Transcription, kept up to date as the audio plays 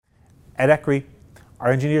At ECRI,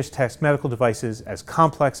 our engineers test medical devices as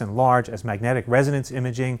complex and large as magnetic resonance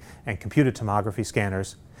imaging and computed tomography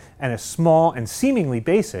scanners, and as small and seemingly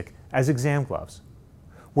basic as exam gloves.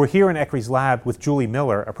 We're here in ECRI's lab with Julie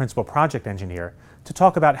Miller, a principal project engineer, to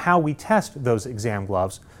talk about how we test those exam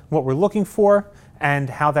gloves, what we're looking for, and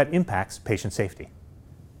how that impacts patient safety.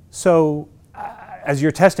 So, as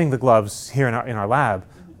you're testing the gloves here in our lab,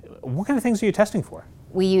 what kind of things are you testing for?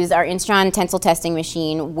 We use our Instron tensile testing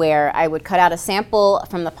machine where I would cut out a sample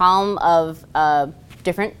from the palm of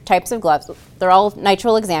different types of gloves. They're all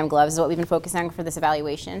nitrile exam gloves is what we've been focusing on for this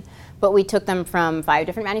evaluation. But we took them from 5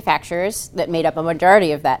 different manufacturers that made up a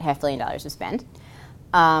majority of that $500 million of spend.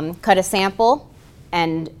 Cut a sample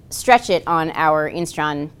and stretch it on our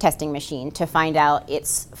Instron testing machine to find out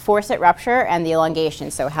its force at rupture and the elongation,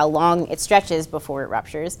 so how long it stretches before it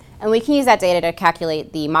ruptures. And we can use that data to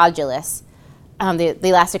calculate the modulus, the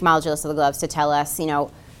elastic modulus of the gloves to tell us,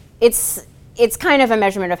 it's kind of a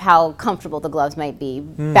measurement of how comfortable the gloves might be,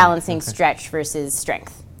 balancing stretch versus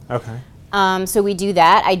strength. Okay. So we do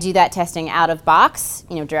that. I do that testing out of box,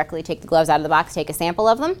 directly take the gloves out of the box, take a sample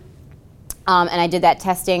of them. And I did that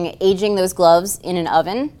testing, aging those gloves in an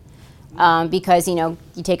oven, because, you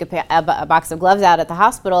take a box of gloves out at the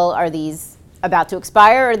hospital, are these about to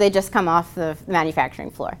expire or they just come off the manufacturing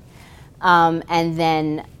floor? And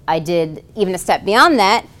then I did even a step beyond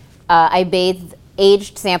that. I bathed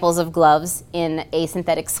aged samples of gloves in a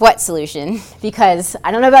synthetic sweat solution because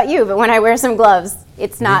I don't know about you, but when I wear some gloves,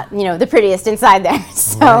 it's not, the prettiest inside there.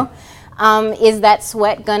 So. Right. Is that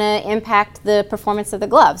sweat going to impact the performance of the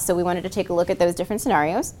gloves? So we wanted to take a look at those different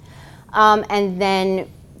scenarios. And then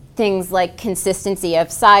things like consistency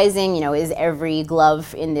of sizing, is every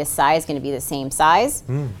glove in this size going to be the same size?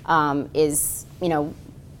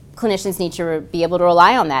 Clinicians need to be able to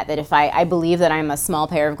rely on that if I believe that I'm a small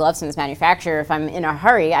pair of gloves from this manufacturer, if I'm in a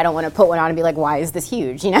hurry, I don't want to put one on and be like, why is this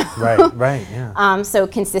huge, Right, yeah. So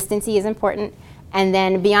consistency is important. And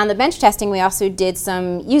then beyond the bench testing, we also did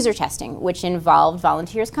some user testing, which involved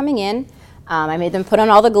volunteers coming in. I made them put on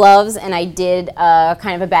all the gloves, and I did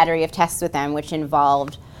kind of a battery of tests with them, which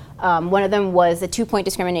involved, one of them was a 2-point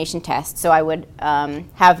discrimination test. So I would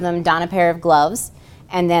have them don a pair of gloves,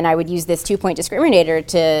 and then I would use this 2-point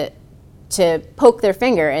discriminator to poke their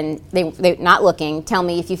finger, and they not looking, tell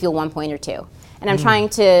me if you feel 1 point or 2. And I'm trying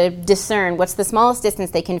to discern what's the smallest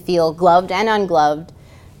distance they can feel gloved and ungloved,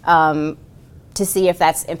 to see if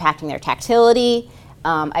that's impacting their tactility.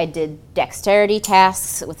 I did dexterity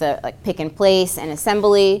tasks with a pick and place and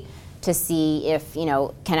assembly to see if,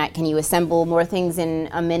 can you assemble more things in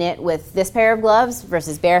a minute with this pair of gloves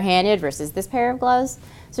versus barehanded versus this pair of gloves.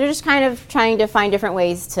 So we're just kind of trying to find different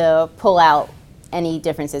ways to pull out any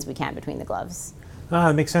differences we can between the gloves.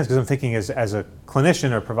 It makes sense because I'm thinking as a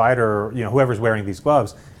clinician or provider, or, whoever's wearing these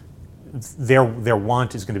gloves, their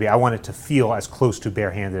want is going to be, I want it to feel as close to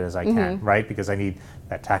barehanded as I can, right? Because I need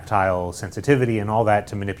that tactile sensitivity and all that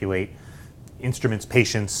to manipulate instruments,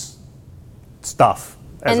 patients, stuff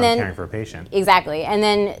as I'm caring for a patient. Exactly. And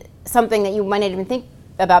then something that you might not even think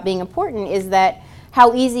about being important is that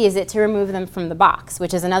how easy is it to remove them from the box,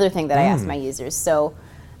 which is another thing that I ask my users. So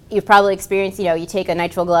you've probably experienced, you take a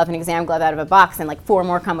nitrile glove, an exam glove out of a box, and like 4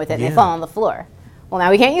 more come with it and they fall on the floor. Well, now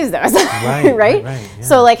we can't use those, right? Yeah.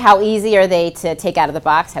 So like how easy are they to take out of the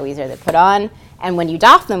box? How easy are they to put on? And when you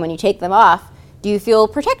doff them, when you take them off, do you feel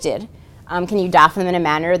protected? Can you doff them in a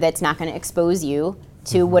manner that's not going to expose you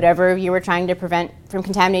to whatever you were trying to prevent from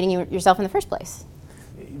contaminating yourself in the first place?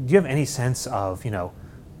 Do you have any sense of,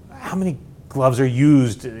 how many gloves are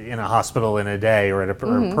used in a hospital in a day or or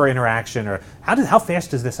per interaction? Or how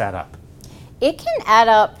fast does this add up? It can add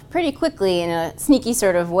up pretty quickly in a sneaky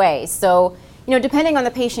sort of way. So, depending on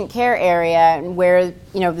the patient care area and where,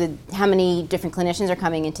 how many different clinicians are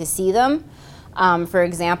coming in to see them. For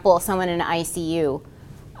example, someone in an ICU,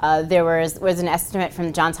 there was an estimate from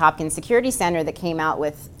the Johns Hopkins Security Center that came out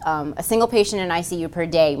with a single patient in ICU per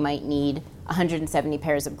day might need 170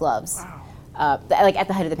 pairs of gloves. Wow. Like at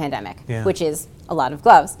the height of the pandemic, which is a lot of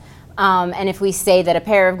gloves. And if we say that a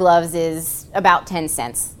pair of gloves is about 10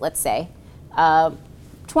 cents, let's say,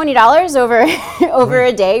 $20 over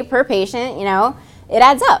a day per patient, it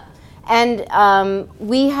adds up. And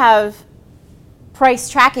we have price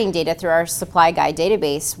tracking data through our supply guide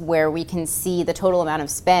database where we can see the total amount of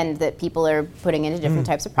spend that people are putting into different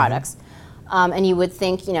types of products. And you would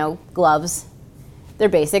think, gloves, they're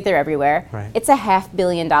basic, they're everywhere. Right. It's $500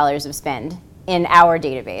 million of spend in our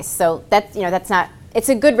database. So that's, that's not, it's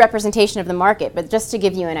a good representation of the market, but just to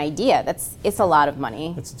give you an idea, it's a lot of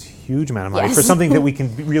money. It's a huge amount of money for something that we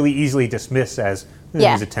can really easily dismiss as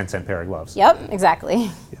use a 10-cent pair of gloves. Yep,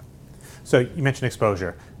 exactly. Yeah. So you mentioned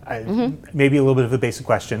exposure. Maybe a little bit of a basic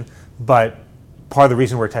question, but part of the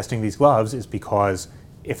reason we're testing these gloves is because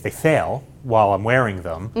if they fail while I'm wearing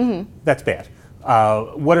them, that's bad.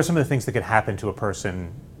 What are some of the things that could happen to a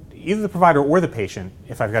person, either the provider or the patient,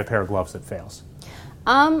 if I've got a pair of gloves that fails?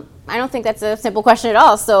 I don't think that's a simple question at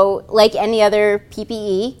all. So like any other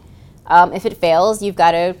PPE, if it fails, you've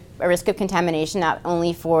got a risk of contamination not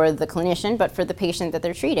only for the clinician but for the patient that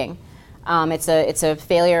they're treating. It's a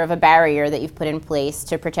failure of a barrier that you've put in place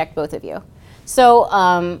to protect both of you.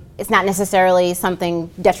 So it's not necessarily something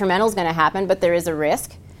detrimental is going to happen, but there is a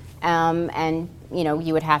risk, and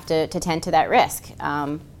you would have to tend to that risk.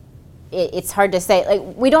 It's hard to say.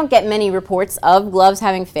 Like, we don't get many reports of gloves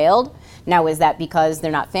having failed. Now, is that because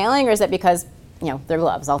they're not failing, or is that because they're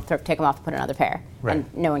gloves? I'll take them off and put another pair, and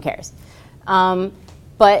no one cares.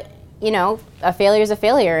 But a failure is a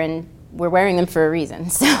failure, and we're wearing them for a reason.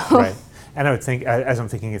 So. Right. And I would think, as I'm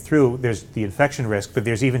thinking it through, there's the infection risk, but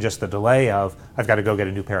there's even just the delay of, I've got to go get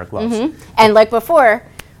a new pair of gloves. And like before,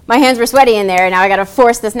 my hands were sweaty in there, and now I got to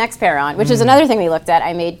force this next pair on, which is another thing we looked at.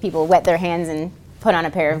 I made people wet their hands and put on a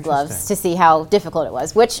pair of gloves to see how difficult it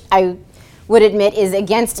was, which I would admit is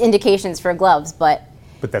against indications for gloves, but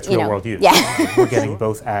that's real world use. Yeah. We're getting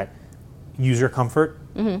both at user comfort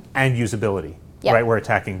and usability. Yep. Right? We're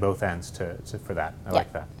attacking both ends for that. I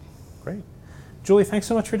like that. Great. Julie, thanks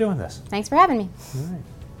so much for doing this. Thanks for having me. All right.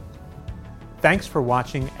 Thanks for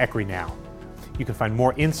watching ECRI Now. You can find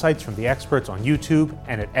more insights from the experts on YouTube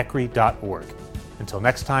and at ECRI.org. Until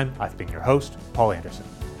next time, I've been your host, Paul Anderson.